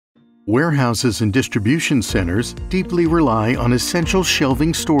Warehouses and distribution centers deeply rely on essential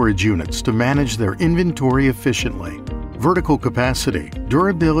shelving storage units to manage their inventory efficiently. Vertical capacity,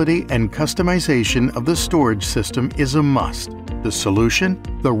 durability, and customization of the storage system is a must. The solution?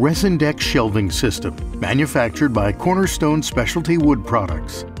 The ResinDek Shelving System, manufactured by Cornerstone Specialty Wood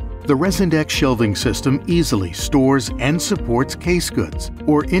Products. The ResinDek Shelving System easily stores and supports case goods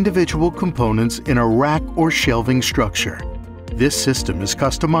or individual components in a rack or shelving structure. This system is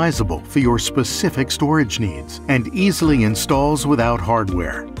customizable for your specific storage needs and easily installs without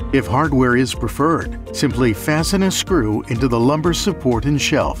hardware. If hardware is preferred, simply fasten a screw into the lumbar support and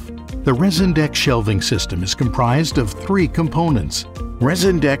shelf. The ResinDek Shelving System is comprised of 3 components: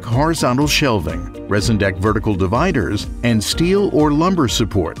 ResinDek horizontal shelving, ResinDek vertical dividers, and steel or lumbar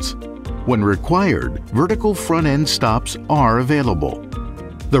supports. When required, vertical front-end stops are available.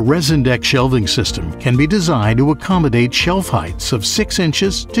 The ResinDek Shelving System can be designed to accommodate shelf heights of 6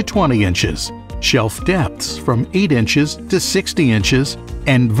 inches to 20 inches, shelf depths from 8 inches to 60 inches,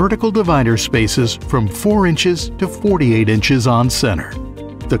 and vertical divider spaces from 4 inches to 48 inches on center.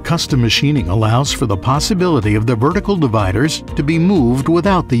 The custom machining allows for the possibility of the vertical dividers to be moved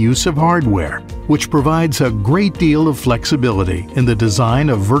without the use of hardware, which provides a great deal of flexibility in the design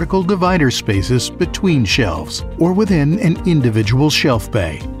of vertical divider spaces between shelves or within an individual shelf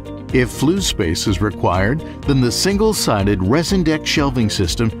bay. If flue space is required, then the single-sided ResinDek Shelving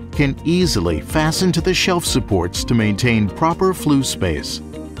System can easily fasten to the shelf supports to maintain proper flue space.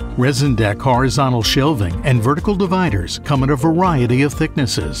 ResinDek horizontal shelving and vertical dividers come in a variety of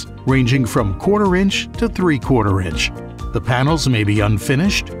thicknesses, ranging from 1/4 inch to 3/4 inch. The panels may be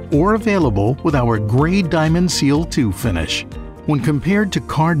unfinished or available with our Gray Diamond Seal 2 finish. When compared to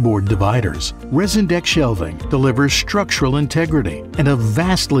cardboard dividers, ResinDek shelving delivers structural integrity and a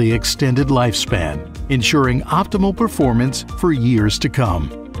vastly extended lifespan, ensuring optimal performance for years to come.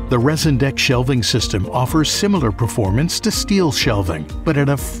 The ResinDek Shelving System offers similar performance to steel shelving, but at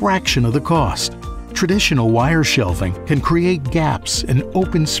a fraction of the cost. Traditional wire shelving can create gaps and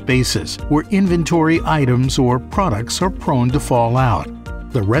open spaces where inventory items or products are prone to fall out.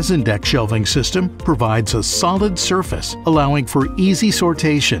 The ResinDek Shelving System provides a solid surface, allowing for easy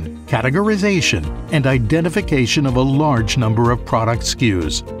sortation, categorization, and identification of a large number of product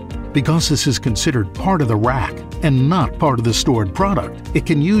SKUs. Because this is considered part of the rack and not part of the stored product, it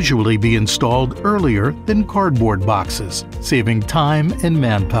can usually be installed earlier than cardboard boxes, saving time and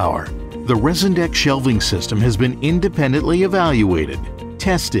manpower. The ResinDek Shelving System has been independently evaluated,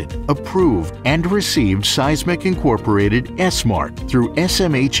 tested, approved, and received Seismic Incorporated S-Mark through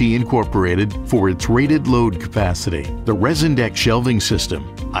SMHE Incorporated for its rated load capacity. The ResinDek Shelving System,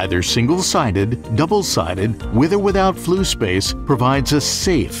 either single-sided, double-sided, with or without flue space, provides a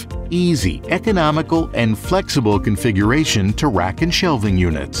safe, easy, economical, and flexible configuration to rack and shelving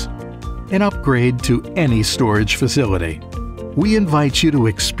units. An upgrade to any storage facility. We invite you to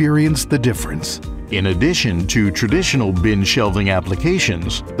experience the difference. In addition to traditional bin shelving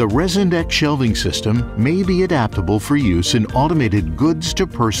applications, the ResinDek Shelving System may be adaptable for use in automated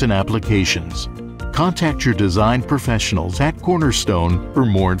goods-to-person applications. Contact your design professionals at Cornerstone for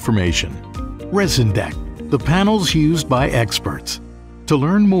more information. ResinDek, the panels used by experts. To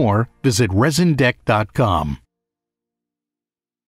learn more, visit ResinDek.com.